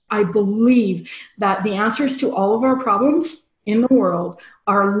I believe that the answers to all of our problems in the world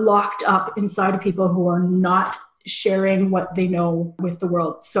are locked up inside of people who are not sharing what they know with the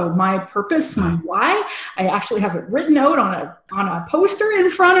world. So my purpose, my why, I actually have it written out on a poster in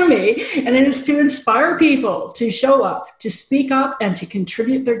front of me, and it is to inspire people to show up, to speak up, and to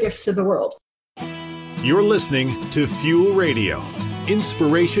contribute their gifts to the world. You're listening to Fuel Radio,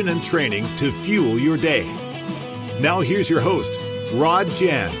 inspiration and training to fuel your day. Now here's your host, Rod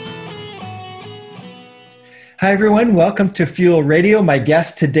Jans. Hi everyone, welcome to Fuel Radio. My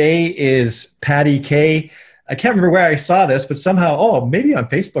guest today is Patty Kay. I can't remember where I saw this, but somehow, maybe on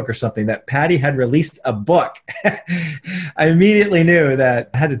Facebook or something, that Patty had released a book. I immediately knew that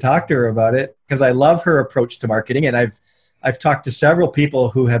I had to talk to her about it because I love her approach to marketing, and I've talked to several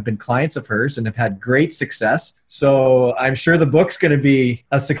people who have been clients of hers and have had great success. So I'm sure the book's going to be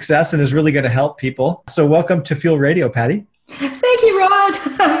a success and is really going to help people. So welcome to Fuel Radio, Patty. Thank you, Rod.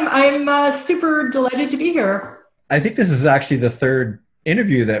 I'm super delighted to be here. I think this is actually the third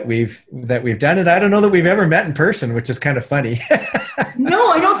interview that we've done, and I don't know that we've ever met in person, which is kind of funny. No,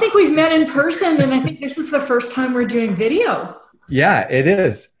 I don't think we've met in person, and I think this is the first time we're doing video. Yeah, it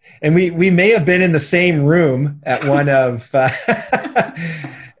is. And we may have been in the same room at one of at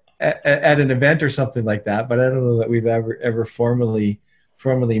an event or something like that, but I don't know that we've ever formally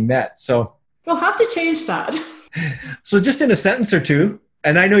met. So we'll have to change that. So just in a sentence or two,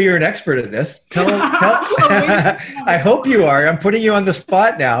 and I know you're an expert at this. I hope you are. I'm putting you on the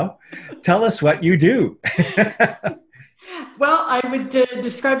spot now. Tell us what you do. Well, I would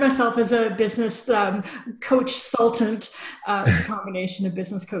describe myself as a business coach-sultant. It's a combination of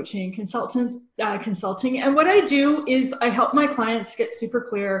business coaching and consulting. And what I do is I help my clients get super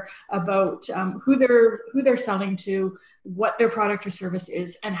clear about who they're selling to, what their product or service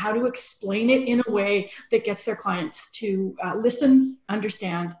is, and how to explain it in a way that gets their clients to listen,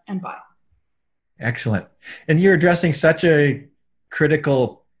 understand, and buy. Excellent. And you're addressing such a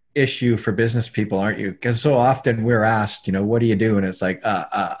critical issue for business people, aren't you? Because so often we're asked, what do you do? And it's like,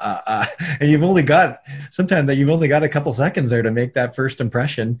 and you've only got a couple seconds there to make that first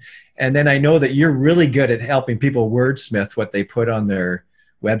impression. And then I know that you're really good at helping people wordsmith what they put on their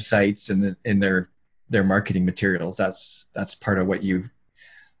websites and in their marketing materials. That's part of what you.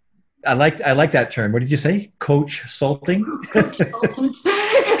 I like that term. What did you say? Coach-sulting? Coach-sultant.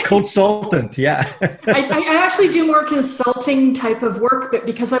 Coach-sultant, yeah. I actually do more consulting type of work, but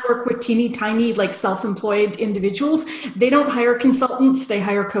because I work with teeny tiny, like self-employed individuals, they don't hire consultants, they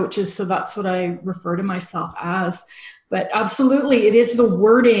hire coaches. So that's what I refer to myself as. But absolutely, it is the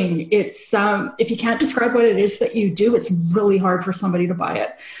wording. It's if you can't describe what it is that you do, it's really hard for somebody to buy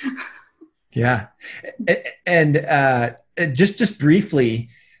it. Yeah. And just briefly,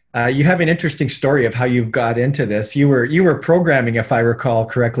 you have an interesting story of how you got into this. You were programming, if I recall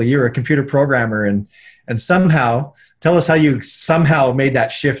correctly. You were a computer programmer, and somehow, tell us how you somehow made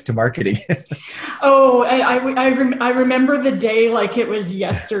that shift to marketing. I remember the day like it was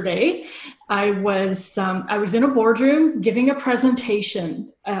yesterday. I was in a boardroom giving a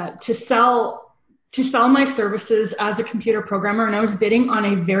presentation to sell my services as a computer programmer, and I was bidding on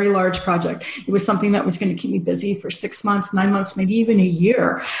a very large project. It was something that was going to keep me busy for 6 months, 9 months, maybe even a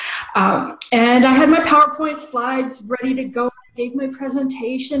year. And I had my PowerPoint slides ready to go. I gave my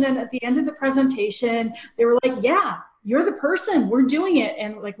presentation, and at the end of the presentation, they were like, "Yeah, you're the person. We're doing it."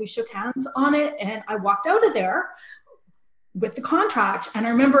 And like we shook hands on it, and I walked out of there with the contract. And I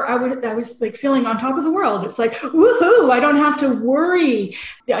remember I was like feeling on top of the world. It's like, woohoo, I don't have to worry.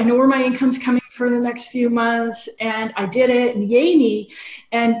 I know where my income's coming for the next few months, and I did it, and yay me.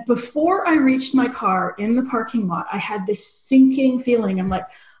 And before I reached my car in the parking lot, I had this sinking feeling. I'm like,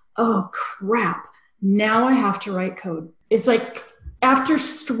 oh crap, now I have to write code. It's like, after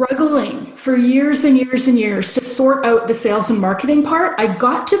struggling for years and years and years to sort out the sales and marketing part, I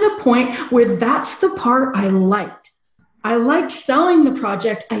got to the point where that's the part I liked. I liked selling the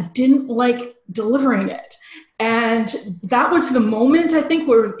project. I didn't like delivering it. And that was the moment, I think,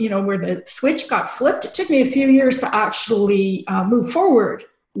 where the switch got flipped. It took me a few years to actually move forward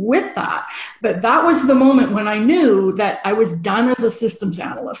with that. But that was the moment when I knew that I was done as a systems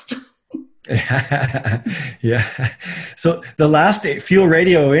analyst. Yeah. So the last Fuel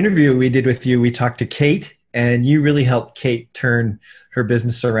Radio interview we did with you, we talked to Kate, and you really helped Kate turn her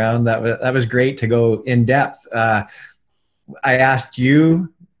business around. That was great to go in depth. I asked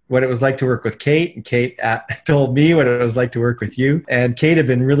you what it was like to work with Kate, and Kate told me what it was like to work with you. And Kate had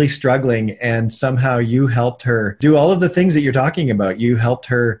been really struggling, and somehow you helped her do all of the things that you're talking about. You helped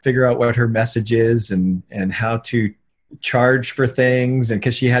her figure out what her message is and how to charge for things. And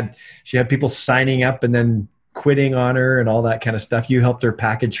because she had people signing up and then quitting on her and all that kind of stuff. You helped her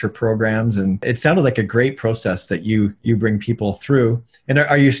package her programs, and it sounded like a great process that you bring people through. And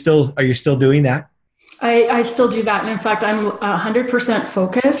are you still doing that? I still do that. And in fact, I'm 100%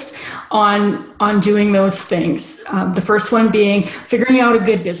 focused on doing those things. The first one being figuring out a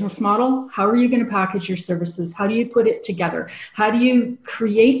good business model. How are you going to package your services? How do you put it together? How do you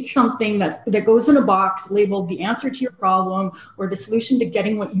create something that goes in a box labeled the answer to your problem or the solution to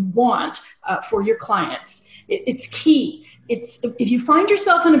getting what you want for your clients? It's key. If you find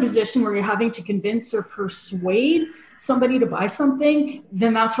yourself in a position where you're having to convince or persuade somebody to buy something,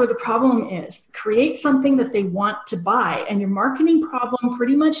 then that's where the problem is. Create something that they want to buy, and your marketing problem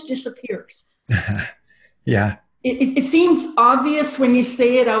pretty much disappears. Yeah. It seems obvious when you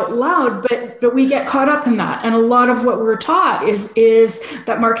say it out loud, but we get caught up in that. And a lot of what we're taught is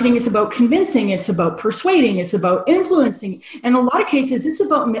that marketing is about convincing, it's about persuading, it's about influencing. And in a lot of cases, it's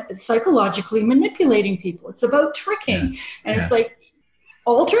about psychologically manipulating people. It's about tricking. And it's like,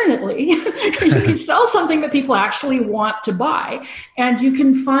 alternately, you can sell something that people actually want to buy, and you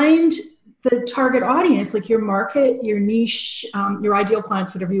can find the target audience, like your market, your niche, your ideal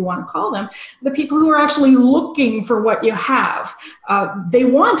clients, whatever you want to call them, the people who are actually looking for what you have. They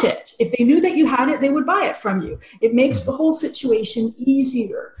want it. If they knew that you had it, they would buy it from you. It makes the whole situation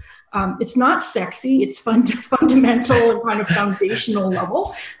easier. It's not sexy. It's fundamental and kind of foundational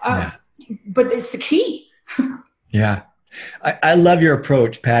level, but it's the key. Yeah. I love your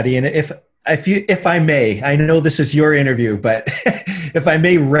approach, Patty. And if I may, I know this is your interview, but if I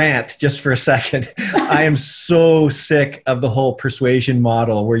may rant just for a second, I am so sick of the whole persuasion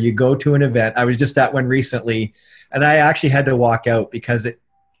model where you go to an event. I was just at one recently, and I actually had to walk out because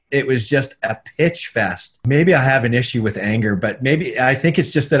it was just a pitch fest. Maybe I have an issue with anger, but maybe I think it's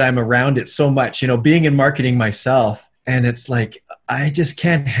just that I'm around it so much, being in marketing myself. And it's like, I just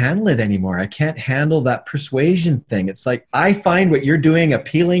can't handle it anymore. I can't handle that persuasion thing. It's like, I find what you're doing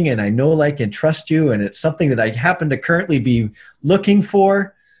appealing, and I know, like, and trust you, and it's something that I happen to currently be looking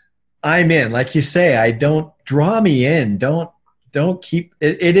for. I'm in. Like you say, I don't draw me in. Don't keep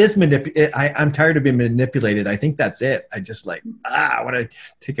it. It is I'm tired of being manipulated. I think that's it. I just I want to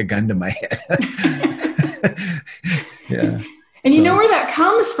take a gun to my head. Yeah. And you know where that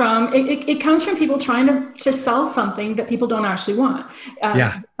comes from? It comes from people trying to sell something that people don't actually want.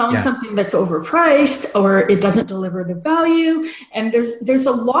 Selling something that's overpriced, or it doesn't deliver the value. And there's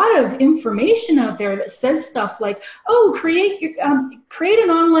a lot of information out there that says stuff like, oh, create an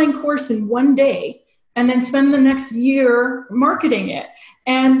online course in one day and then spend the next year marketing it.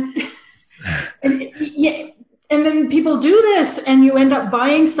 And then people do this, and you end up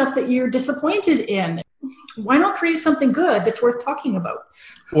buying stuff that you're disappointed in. Why not create something good that's worth talking about?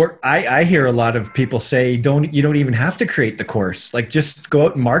 Or I hear a lot of people say, you don't even have to create the course. Like, just go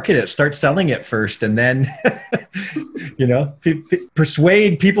out and market it, start selling it first, and then,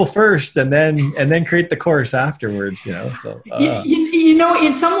 persuade people first, and then create the course afterwards. So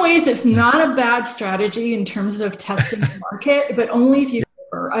in some ways, it's not a bad strategy in terms of testing the market, but only if you.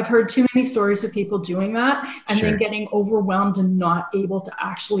 I've heard too many stories of people doing that and then getting overwhelmed and not able to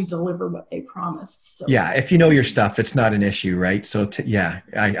actually deliver what they promised. So. Yeah, if you know your stuff, it's not an issue, right? So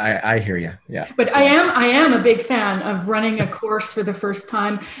I hear you. Yeah. But I am a big fan of running a course for the first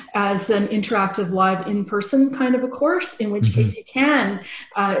time as an interactive live in-person kind of a course, in which case you can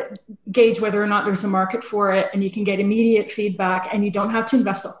gauge whether or not there's a market for it, and you can get immediate feedback, and you don't have to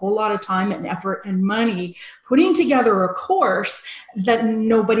invest a whole lot of time and effort and money putting together a course that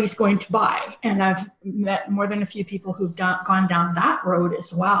nobody's going to buy. And I've met more than a few people who've gone down that road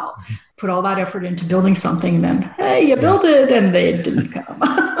as well. Put all that effort into building something, and then, hey, you built it, and they didn't come.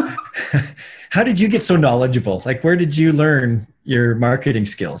 How did you get so knowledgeable? Like, where did you learn your marketing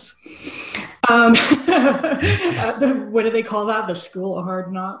skills? What do they call that? The School of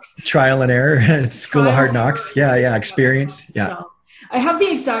Hard Knocks? Trial and error. School of Hard Knocks. Yeah. Experience. Yeah. I have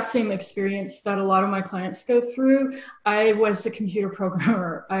the exact same experience that a lot of my clients go through. I was a computer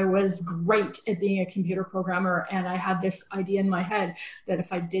programmer. I was great at being a computer programmer. And I had this idea in my head that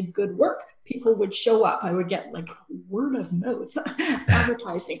if I did good work, people would show up. I would get like word of mouth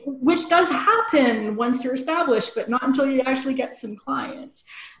advertising, which does happen once you're established, but not until you actually get some clients.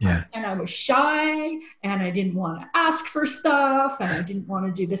 Yeah. And I was shy, and I didn't want to ask for stuff, and I didn't want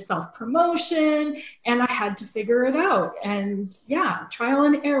to do the self-promotion, and I had to figure it out. And trial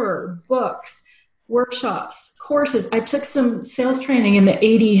and error, books, workshops, courses. I took some sales training in the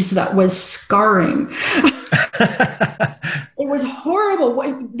 80s that was scarring. It was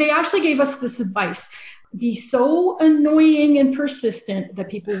horrible. They actually gave us this advice: be so annoying and persistent that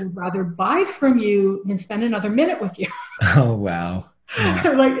people would rather buy from you than spend another minute with you. Oh, wow. Yeah.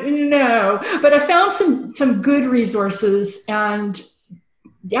 I'm like, no. But I found some good resources, and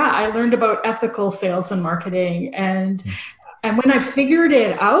yeah, I learned about ethical sales and marketing. And when I figured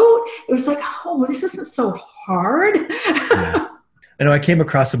it out, it was like, oh, this isn't so hard. Yeah. I know I came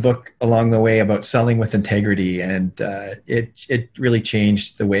across a book along the way about selling with integrity, and it really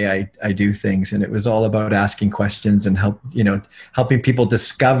changed the way I do things. And it was all about asking questions and helping people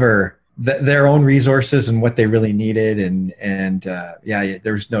discover their own resources and what they really needed. And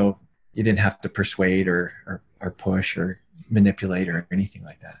you didn't have to persuade or push or manipulate or anything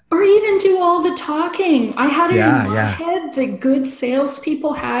like that. Or even do all the talking. I had it in my head that good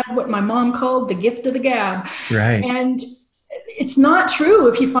salespeople had what my mom called the gift of the gab. Right. And it's not true.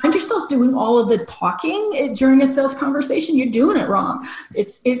 If you find yourself doing all of the talking during a sales conversation, you're doing it wrong.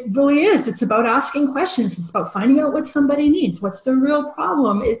 It really is. It's about asking questions. It's about finding out what somebody needs. What's the real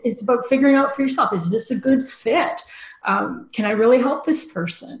problem? It's about figuring out for yourself, is this a good fit? Can I really help this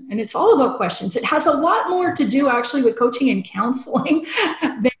person? And it's all about questions. It has a lot more to do actually with coaching and counseling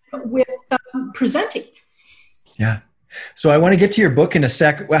than with presenting. Yeah. So I want to get to your book in a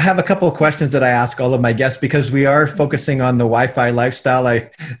sec. I have a couple of questions that I ask all of my guests because we are focusing on the Wi-Fi lifestyle. I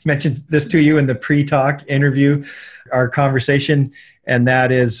mentioned this to you in the pre-talk interview, our conversation, and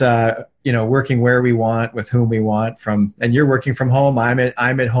that is, working where we want, with whom we want and you're working from home. I'm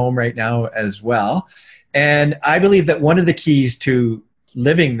at home right now as well. And I believe that one of the keys to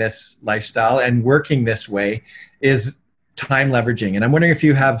living this lifestyle and working this way is time leveraging. And I'm wondering if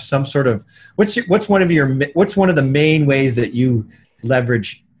you have some sort of, what's one of the main ways that you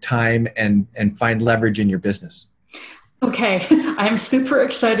leverage time and find leverage in your business? Okay, I'm super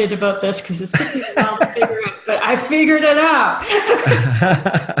excited about this because it took me a while to figure out, but I figured it out.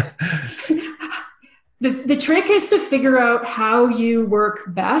 The trick is to figure out how you work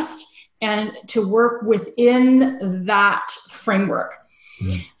best and to work within that framework.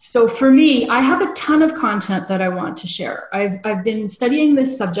 Mm-hmm. So for me, I have a ton of content that I want to share. I've been studying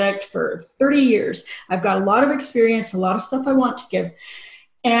this subject for 30 years. I've got a lot of experience, a lot of stuff I want to give.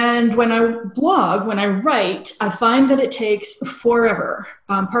 And when I blog, when I write, I find that it takes forever.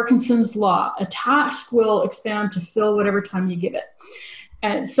 Parkinson's law, a task will expand to fill whatever time you give it.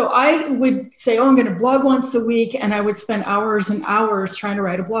 And so I would say, I'm going to blog once a week, and I would spend hours and hours trying to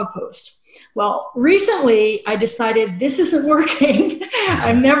write a blog post. Well, recently I decided this isn't working.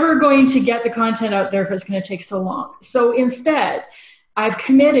 I'm never going to get the content out there if it's going to take so long. So instead, I've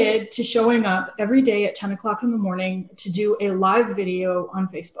committed to showing up every day at 10 o'clock in the morning to do a live video on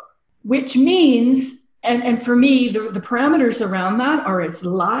Facebook, which means, and for me, the parameters around that are it's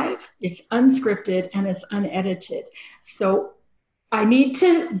live, it's unscripted, and it's unedited. So I need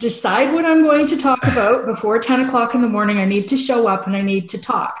to decide what I'm going to talk about before 10 o'clock in the morning. I need to show up and I need to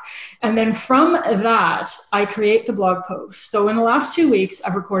talk. And then from that, I create the blog post. So in the last 2 weeks,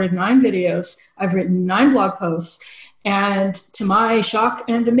 I've recorded 9 videos. I've written 9 blog posts. And to my shock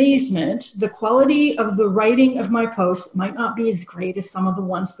and amazement, the quality of the writing of my posts might not be as great as some of the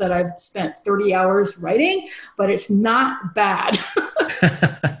ones that I've spent 30 hours writing, but it's not bad.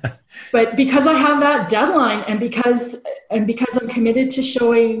 But because I have that deadline and because I'm committed to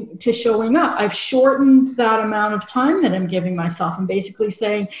showing up, I've shortened that amount of time that I'm giving myself and basically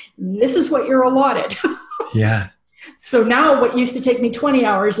saying, this is what you're allotted. Yeah. So now what used to take me 20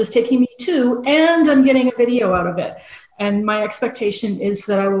 hours is taking me 2, and I'm getting a video out of it. And my expectation is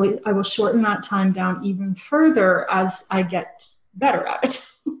that I will shorten that time down even further as I get better at it.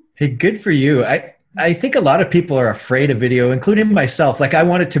 Hey, good for you. I think a lot of people are afraid of video, including myself. Like I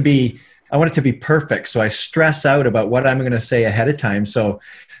want it to be perfect. So I stress out about what I'm going to say ahead of time. So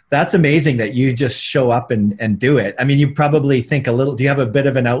that's amazing that you just show up and do it. I mean, you probably think do you have a bit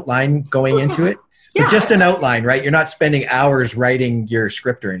of an outline going into it? Yeah. But just an outline, right? You're not spending hours writing your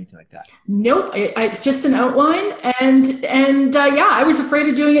script or anything like that. Nope. It's just an outline. And I was afraid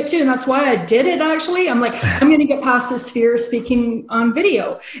of doing it too. And that's why I did it actually. I'm like, I'm going to get past this fear of speaking on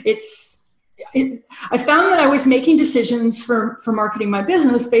video. I found that I was making decisions for marketing my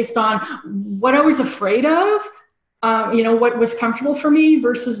business based on what I was afraid of, what was comfortable for me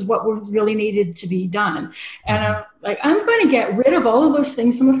versus what really needed to be done. And I'm going to get rid of all of those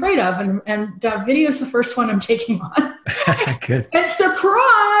things I'm afraid of. And video is the first one I'm taking on. Good. And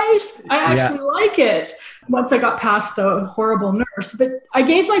surprise, I actually like it once I got past the horrible nurse. But I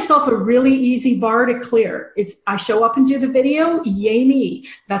gave myself a really easy bar to clear. I show up and do the video, yay me.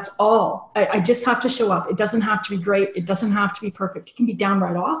 That's all. I just have to show up. It doesn't have to be great. It doesn't have to be perfect. It can be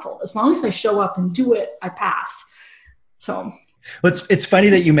downright awful. As long as I show up and do it, I pass. So well, it's funny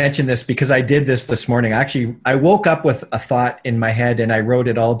that you mentioned this because I did this morning. Actually, I woke up with a thought in my head and I wrote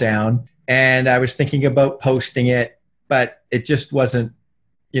it all down and I was thinking about posting it but it just wasn't,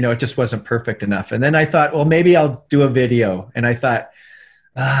 it just wasn't perfect enough. And then I thought, well, maybe I'll do a video. And I thought,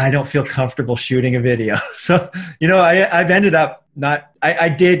 I don't feel comfortable shooting a video. So, I've ended up I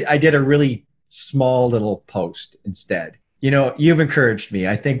did a really small little post instead. You've encouraged me.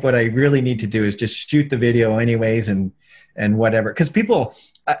 I think what I really need to do is just shoot the video anyways and whatever. Because people,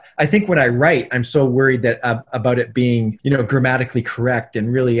 I think when I write, I'm so worried that about it being, grammatically correct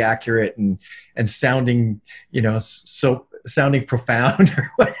and really accurate and sounding, so sounding profound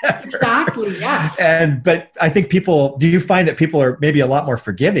or whatever. Exactly. Yes. But I think do you find that people are maybe a lot more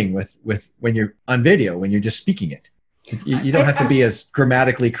forgiving with when you're on video, when you're just speaking it? You don't have to be as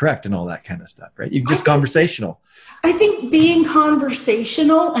grammatically correct and all that kind of stuff, right? You're just conversational. I think being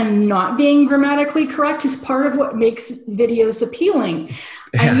conversational and not being grammatically correct is part of what makes videos appealing.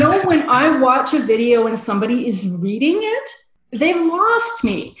 Yeah. I know when I watch a video and somebody is reading it, they've lost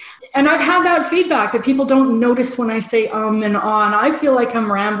me. And I've had that feedback that people don't notice when I say and on. I feel like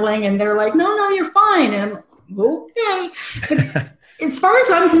I'm rambling and they're like, no, you're fine. And I'm okay. But as far as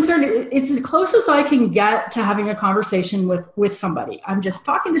I'm concerned, it's as close as I can get to having a conversation with somebody. I'm just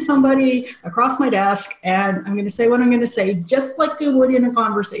talking to somebody across my desk and I'm going to say what I'm going to say, just like I would in a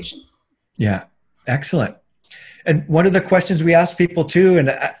conversation. Yeah. Excellent. And one of the questions we ask people too,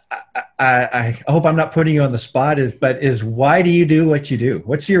 and I hope I'm not putting you on the spot, is why do you do what you do?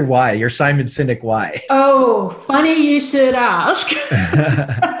 What's your why? Your Simon Sinek why? Oh, funny you should ask.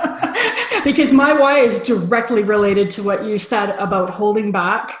 Because my why is directly related to what you said about holding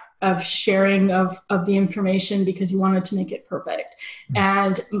back of sharing of the information because you wanted to make it perfect.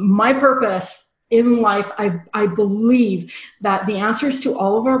 And my purpose in life, I believe that the answers to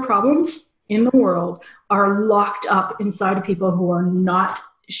all of our problems in the world are locked up inside of people who are not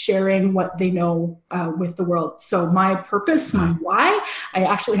sharing what they know with the world. So my purpose, my why, I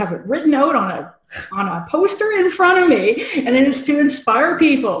actually have it written out on a poster in front of me, and it is to inspire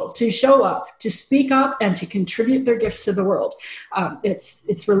people to show up, to speak up, and to contribute their gifts to the world.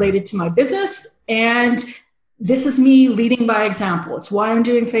 It's related to my business, and this is me leading by example. It's why I'm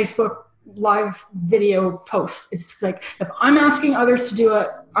doing Facebook live video posts. It's like, if I'm asking others to do it,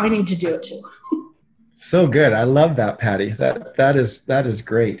 I need to do it too. So good. I love that, Patty. That is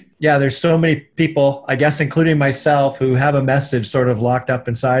great. Yeah, there's so many people, I guess, including myself, who have a message sort of locked up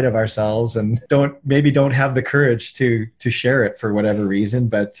inside of ourselves and don't have the courage to share it for whatever reason.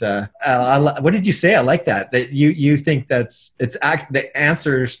 But what did you say? I like that you think the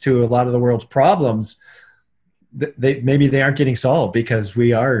answers to a lot of the world's problems. Maybe they aren't getting solved because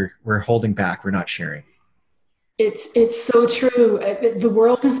we're holding back. We're not sharing. It's so true. The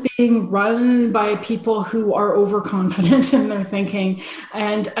world is being run by people who are overconfident in their thinking.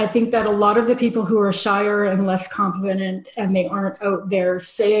 And I think that a lot of the people who are shyer and less confident and they aren't out there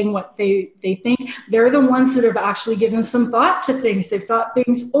saying what they think, they're the ones that have actually given some thought to things. They've thought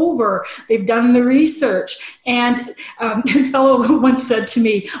things over. They've done the research. And a fellow once said to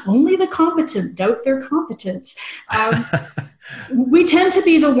me, only the competent doubt their competence. We tend to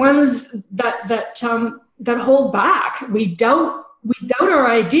be the ones that hold back. We doubt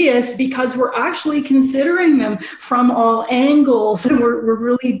our ideas because we're actually considering them from all angles, and we're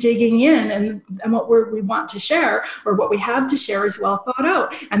really digging in, and what we want to share or what we have to share is well thought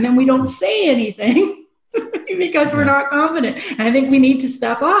out. And then we don't say anything because we're not confident. And I think we need to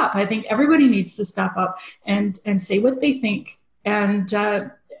step up. I think everybody needs to step up and say what they think and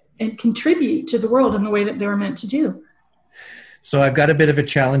contribute to the world in the way that they're meant to do. So I've got a bit of a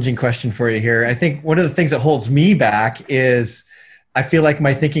challenging question for you here. I think one of the things that holds me back is I feel like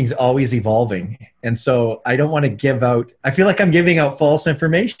my thinking's always evolving. And so I don't want to I feel like I'm giving out false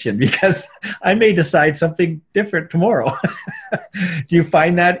information because I may decide something different tomorrow. Do you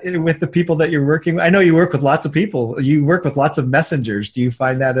find that with the people that you're working with? I know you work with lots of people. You work with lots of messengers. Do you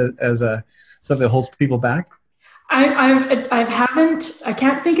find that as something that holds people back? I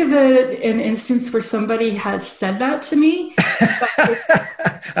can't think of an instance where somebody has said that to me.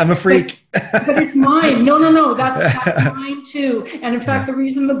 I'm a freak. But it's mine. No, that's mine too. And in fact, the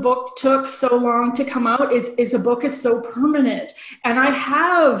reason the book took so long to come out is a book is so permanent. And I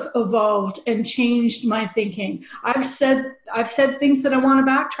have evolved and changed my thinking. I've said things that I want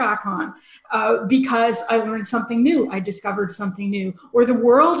to backtrack on because I learned something new. I discovered something new, or the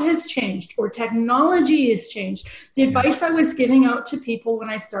world has changed, or technology has changed. The advice I was giving out to people when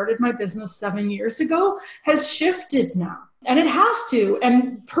I started my business 7 years ago has shifted now. And it has to.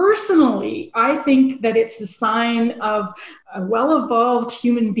 And personally, I think that it's a sign of a well-evolved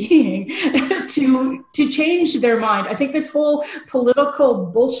human being to change their mind. I think this whole political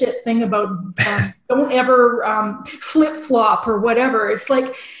bullshit thing about don't ever flip-flop or whatever, it's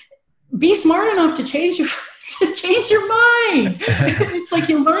like, be smart enough to change change your mind. It's like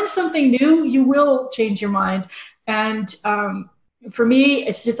you learn something new, you will change your mind. And for me,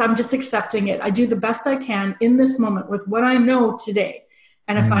 it's just, I'm just accepting it. I do the best I can in this moment with what I know today.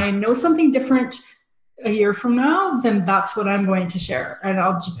 And if I know something different a year from now, then that's what I'm going to share. And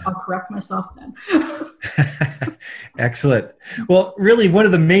I'll correct myself then. Excellent. Well, really, one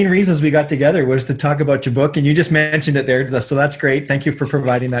of the main reasons we got together was to talk about your book, and you just mentioned it there. So that's great. Thank you for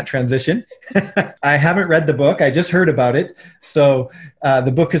providing that transition. I haven't read the book. I just heard about it. So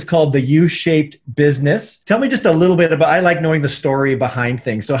the book is called The U-Shaped Business. Tell me just a little bit about, I like knowing the story behind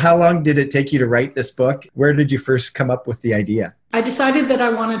things. So how long did it take you to write this book? Where did you first come up with the idea? I decided that I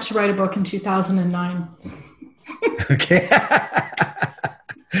wanted to write a book in 2009. Okay.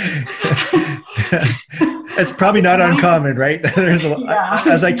 It's probably not uncommon, right? There's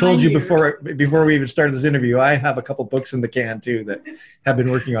as I told you before we even started this interview, I have a couple books in the can too that have been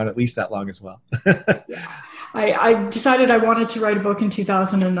working on at least that long as well. I decided I wanted to write a book in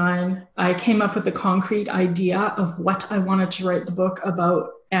 2009. I came up with a concrete idea of what I wanted to write the book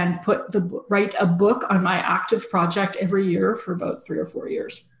about and write a book on my active project every year for about 3 or 4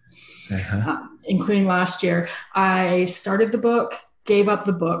 years, including last year. I started the book, gave up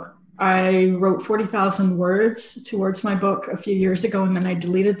the book. I wrote 40,000 words towards my book a few years ago, and then I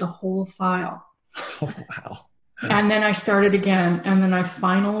deleted the whole file. Oh, wow. And then I started again, and then I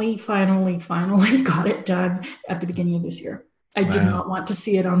finally got it done at the beginning of this year. I did not want to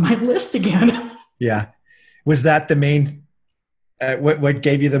see it on my list again. Yeah. Was that the main, what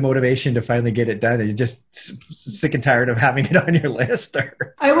gave you the motivation to finally get it done? Are you just sick and tired of having it on your list?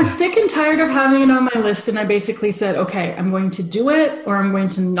 Or? I was sick and tired of having it on my list. And I basically said, okay, I'm going to do it or I'm going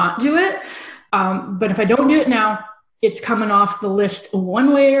to not do it. But if I don't do it now, it's coming off the list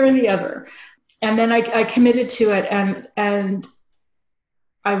one way or the other. And then I committed to it. And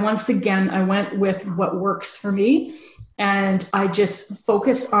I went with what works for me. And I just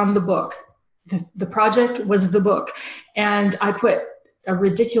focused on the book. The project was the book. And I put a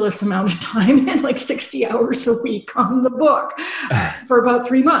ridiculous amount of time in, like 60 hours a week on the book for about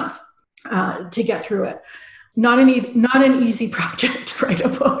 3 months to get through it. Not an easy project to write a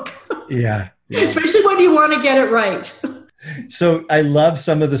book. Yeah. Especially when you want to get it right. So I love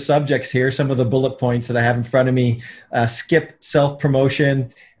some of the subjects here, some of the bullet points that I have in front of me. Skip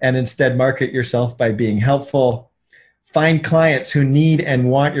self-promotion and instead market yourself by being helpful. Find clients who need and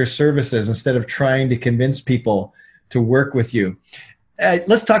want your services instead of trying to convince people to work with you.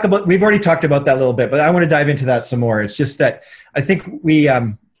 Let's talk about, we've already talked about that a little bit, but I want to dive into that some more. It's just that I think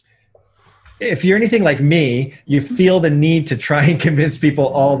if you're anything like me, you feel the need to try and convince people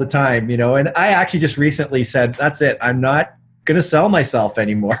all the time, and I actually just recently said, that's it. I'm not going to sell myself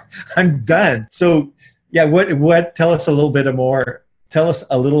anymore. I'm done. So yeah, tell us a little bit more. Tell us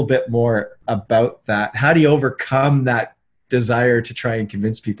a little bit more about that. How do you overcome that desire to try and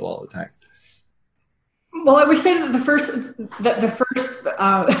convince people all the time? Well, I would say that the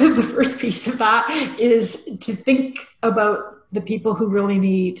first piece of that is to think about the people who really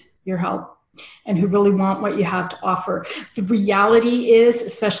need your help and who really want what you have to offer. The reality is,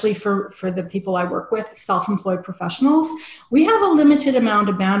 especially for the people I work with, self-employed professionals, we have a limited amount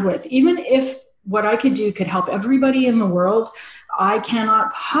of bandwidth. Even if what I could do could help everybody in the world, I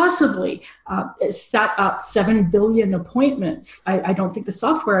cannot possibly set up 7 billion appointments. I don't think the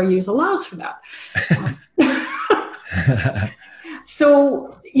software I use allows for that.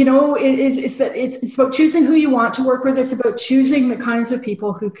 So, it's about choosing who you want to work with. It's about choosing the kinds of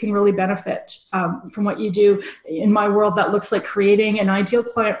people who can really benefit from what you do. In my world, that looks like creating an ideal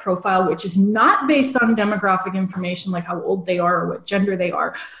client profile, which is not based on demographic information like how old they are or what gender they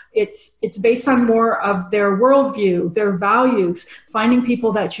are. It's based on more of their worldview, their values, finding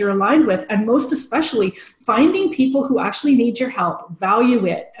people that you're aligned with, and most especially finding people who actually need your help, value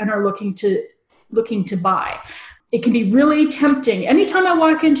it, and are looking to buy. It can be really tempting. Anytime I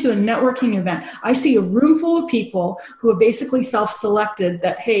walk into a networking event, I see a room full of people who have basically self-selected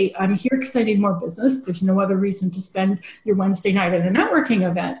that, hey, I'm here because I need more business. There's no other reason to spend your Wednesday night at a networking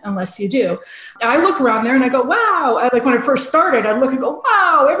event unless you do. I look around there and I go, wow. Like when I first started, I'd look and go,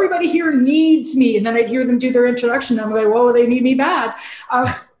 wow, everybody here needs me. And then I'd hear them do their introduction. And I'm like, whoa, they need me bad.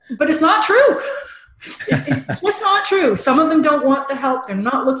 But it's not true. It's just not true. Some of them don't want the help. They're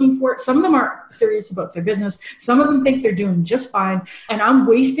not looking for it. Some of them aren't serious about their business. Some of them think they're doing just fine. And I'm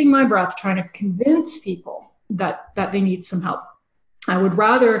wasting my breath trying to convince people that they need some help. I would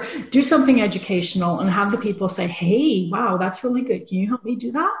rather do something educational and have the people say, hey, wow, that's really good. Can you help me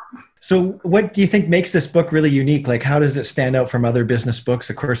do that? So what do you think makes this book really unique? Like, how does it stand out from other business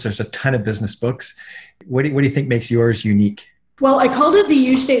books? Of course, there's a ton of business books. What do you think makes yours unique? Well, I called it the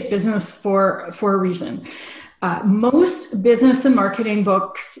U-Shaped Business for a reason. Most business and marketing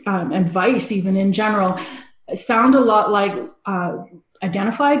books, advice even in general, sound a lot like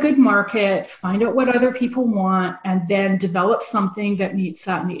identify a good market, find out what other people want, and then develop something that meets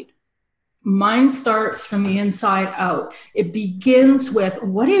that need. Mine starts from the inside out. It begins with,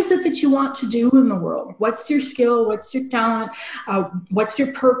 what is it that you want to do in the world? What's your skill? What's your talent? What's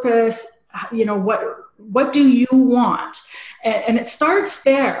your purpose? What do you want? And it starts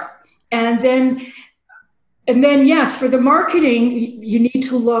there. And then, yes, for the marketing, you need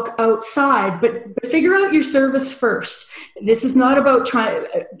to look outside, but figure out your service first. This is not about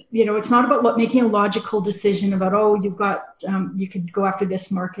it's not about making a logical decision about, you've got, you could go after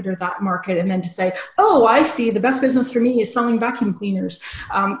this market or that market. And then to say, I see the best business for me is selling vacuum cleaners,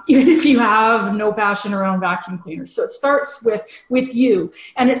 even if you have no passion around vacuum cleaners. So it starts with you.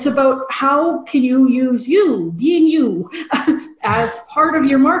 And it's about how can you use you, being you, as part of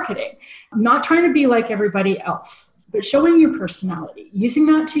your marketing. Not trying to be like everybody else, but showing your personality, using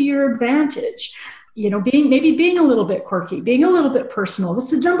that to your advantage. Being a little bit quirky, being a little bit personal.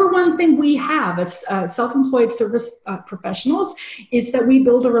 That's the number one thing we have as self-employed service professionals, is that we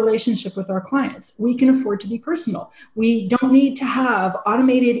build a relationship with our clients. We can afford to be personal. We don't need to have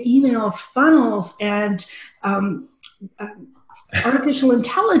automated email funnels and artificial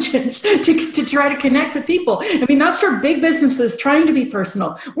intelligence to try to connect with people. I mean, that's for big businesses trying to be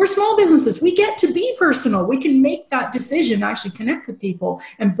personal. We're small businesses. We get to be personal. We can make that decision, actually connect with people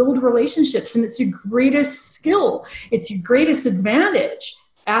and build relationships. And it's your greatest skill. It's your greatest advantage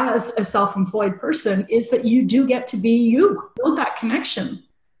as a self-employed person, is that you do get to be you, build that connection.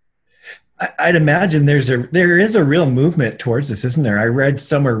 I'd imagine there is a real movement towards this, isn't there? I read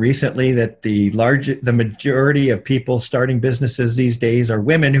somewhere recently that the majority of people starting businesses these days are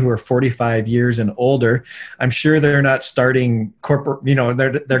women who are 45 years and older. I'm sure they're not starting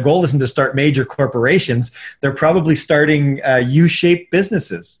their goal isn't to start major corporations. They're probably starting U-shaped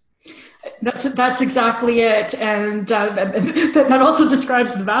businesses. That's exactly it. And that also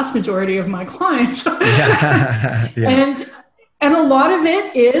describes the vast majority of my clients. Yeah. And a lot of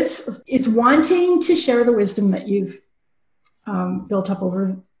it is wanting to share the wisdom that you've built up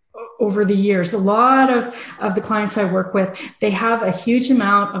over the years. A lot of the clients I work with, they have a huge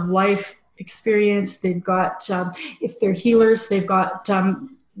amount of life experience. They've got, if they're healers, they've got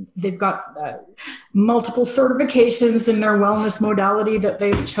multiple certifications in their wellness modality that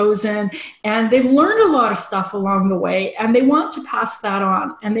they've chosen, and they've learned a lot of stuff along the way, and they want to pass that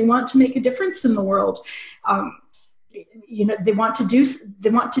on, and they want to make a difference in the world. They want to do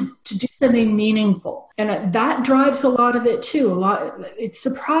something meaningful, and that drives a lot of it too. It's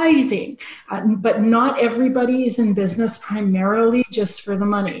surprising, but not everybody is in business primarily just for the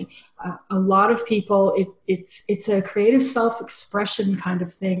money. A lot of people, it's a creative self-expression kind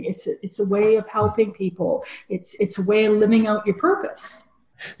of thing. It's a way of helping people. It's a way of living out your purpose.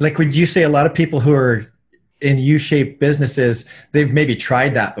 Like, would you say a lot of people who are in U-shaped businesses, they've maybe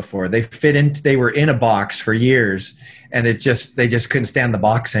tried that before? They were in a box for years, and they just couldn't stand the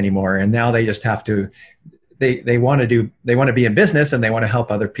box anymore. And now they just have to, they want to be in business, and they want to help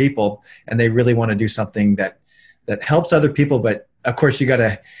other people, and they really want to do something that helps other people. But of course you got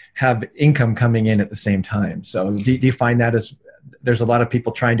to have income coming in at the same time. So do you find that there's a lot of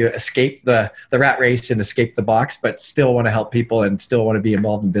people trying to escape the rat race and escape the box, but still want to help people and still want to be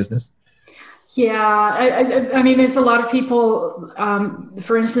involved in business? Yeah, I mean, there's a lot of people,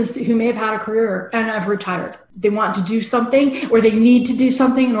 for instance, who may have had a career and have retired. They want to do something, or they need to do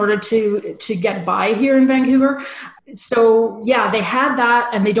something in order to get by here in Vancouver. So yeah, they had that,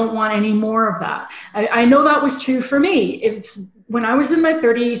 and they don't want any more of that. I know that was true for me. When I was in my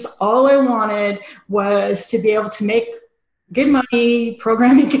 30s, all I wanted was to be able to make good money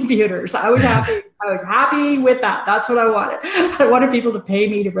programming computers. I was happy. I was happy with that. That's what I wanted. I wanted people to pay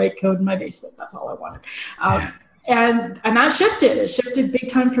me to write code in my basement. That's all I wanted. And that shifted. It shifted big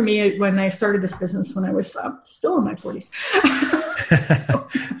time for me when I started this business when I was still in my 40s.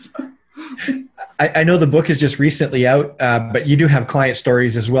 I know the book is just recently out, but you do have client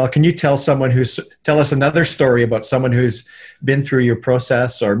stories as well. Can you tell us another story about someone who's been through your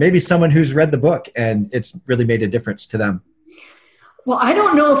process, or maybe someone who's read the book and it's really made a difference to them? Well, I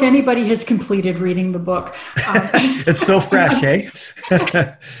don't know if anybody has completed reading the book. It's so fresh, hey?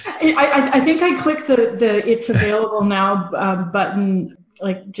 I think I clicked the "It's available now" button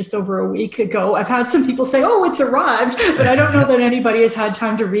like just over a week ago. I've had some people say, "Oh, it's arrived," but I don't know that anybody has had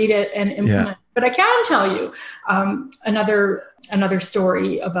time to read it and implement. Yeah. But I can tell you another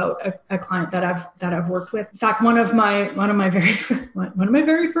story about a client that I've worked with. In fact, one of my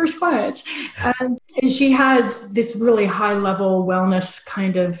very first clients, and she had this really high level wellness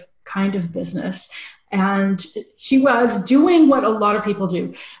kind of business, And she was doing what a lot of people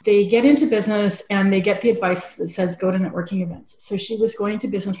do. They get into business and they get the advice that says, go to networking events. So she was going to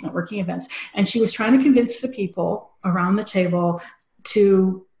business networking events, and she was trying to convince the people around the table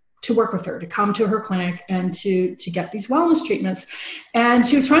to work with her, to come to her clinic and to get these wellness treatments. And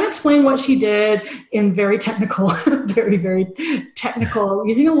she was trying to explain what she did in very technical, very, very technical,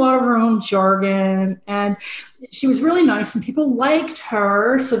 using a lot of her own jargon. And she was really nice and people liked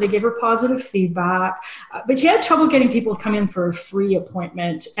her. So they gave her positive feedback, but she had trouble getting people to come in for a free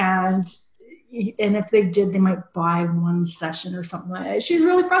appointment. And if they did, they might buy one session or something like that. She was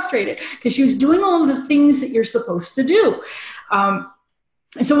really frustrated because she was doing all of the things that you're supposed to do.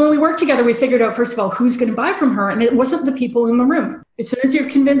 And so when we worked together, we figured out, first of all, who's going to buy from her. And it wasn't the people in the room. As soon as you're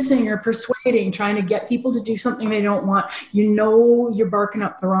convincing or persuading, trying to get people to do something they don't want, you're barking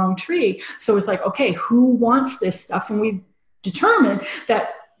up the wrong tree. So it's like, okay, who wants this stuff? And we determined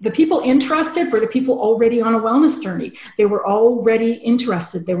that the people interested were the people already on a wellness journey. They were already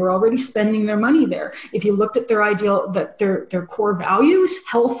interested. They were already spending their money there. If you looked at their ideal, that their core values,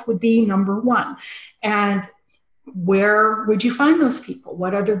 health would be number one. And where would you find those people?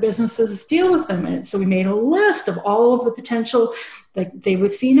 What other businesses deal with them? And so we made a list of all of the potential. Like they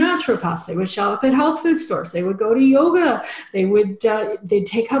would see naturopaths, they would shop at health food stores, they would go to yoga, they'd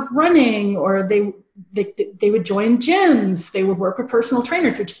take up running, or they would join gyms, they would work with personal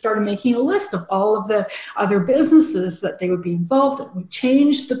trainers. We just started making a list of all of the other businesses that they would be involved in. We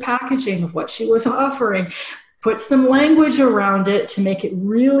changed the packaging of what she was offering, put some language around it to make it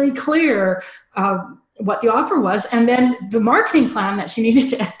really clear what the offer was. And then the marketing plan that she needed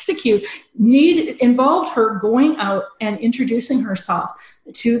to execute involved her going out and introducing herself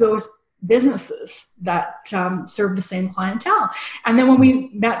to those businesses that serve the same clientele. And then when we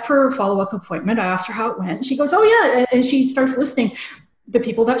met for a follow-up appointment, I asked her how it went. She goes, oh yeah. And she starts listing the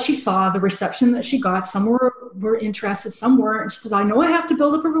people that she saw, the reception that she got. Some were interested, some weren't. And she says, I know I have to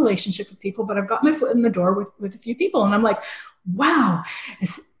build up a relationship with people, but I've got my foot in the door with a few people. And I'm like, wow,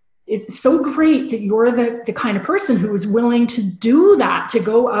 it's so great that you're the kind of person who is willing to do that, to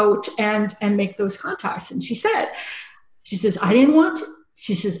go out and make those contacts. And she says, I didn't want to.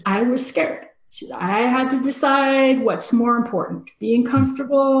 She says, I was scared. I had to decide what's more important, being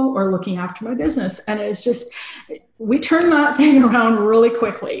comfortable or looking after my business. And it's just, we turned that thing around really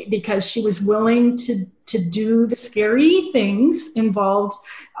quickly because she was willing to do the scary things involved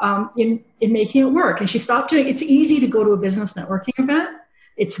in making it work. And she stopped doing, it's easy to go to a business networking event.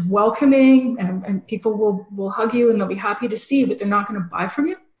 It's welcoming and people will hug you and they'll be happy to see you, but they're not going to buy from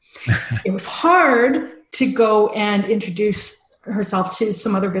you. It was hard to go and introduce herself to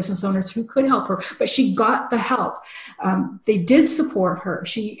some other business owners who could help her, but she got the help. They did support her.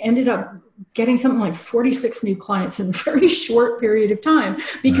 She ended up getting something like 46 new clients in a very short period of time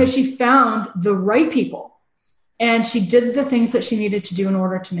because she found the right people. And she did the things that she needed to do in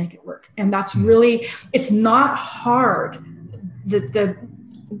order to make it work. And that's really, it's not hard.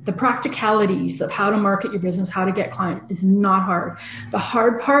 The practicalities of how to market your business, how to get clients is not hard. The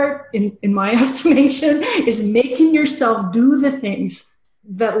hard part, in my estimation, is making yourself do the things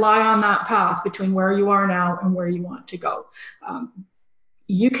that lie on that path between where you are now and where you want to go.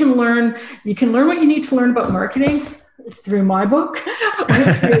 You can learn what you need to learn about marketing through my book,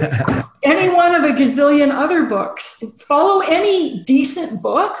 or through any one of a gazillion other books. Follow any decent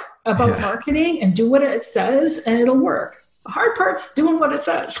book about marketing and do what it says, and it'll work. The hard part's doing what it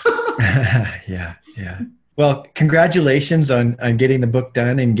says. Yeah. Well, congratulations on getting the book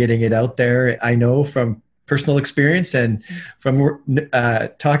done and getting it out there. I know from personal experience and from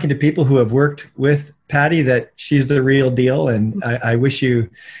talking to people who have worked with Patty that she's the real deal, and I wish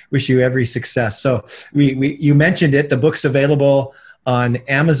you every success. So you mentioned it. The book's available on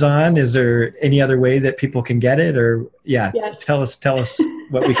Amazon. Is there any other way that people can get it? Or yes. Tell us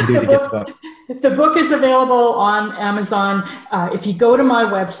what we can do to get the book. The book is available on Amazon. If you go to my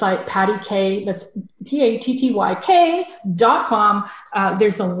website, Patty K, that's PATTYK.com,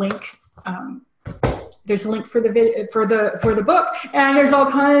 there's a link. There's a link for the book, and there's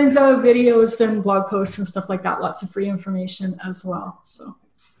all kinds of videos and blog posts and stuff like that. Lots of free information as well. So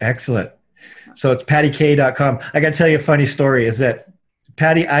excellent. So it's pattyk.com. I got to tell you a funny story. Is that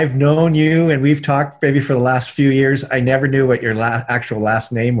Patty? I've known you, and we've talked maybe for the last few years. I never knew what your actual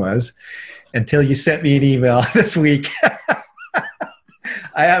last name was until you sent me an email this week.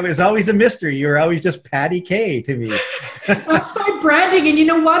 I was always a mystery. You were always just Patty K to me. That's my branding. And you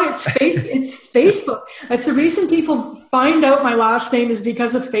know what? It's Facebook. That's the reason people find out my last name is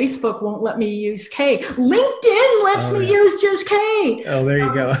because of Facebook won't let me use K. LinkedIn lets me use just K. Oh, there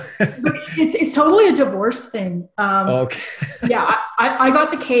you go. But it's totally a divorce thing. Okay. Yeah, I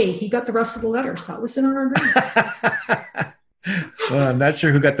got the K. He got the rest of the letters. That was in our agreement. Well, I'm not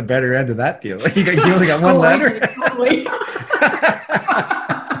sure who got the better end of that deal. You only got one letter? Totally.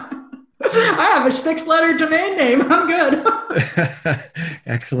 I have a 6-letter domain name. I'm good.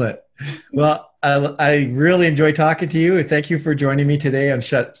 Excellent. Well, I really enjoy talking to you. Thank you for joining me today on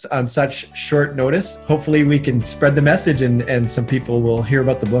such short notice. Hopefully we can spread the message and some people will hear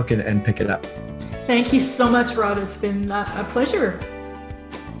about the book and pick it up. Thank you so much, Rod. It's been a pleasure.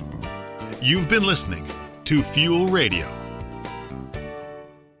 You've been listening to Fuel Radio.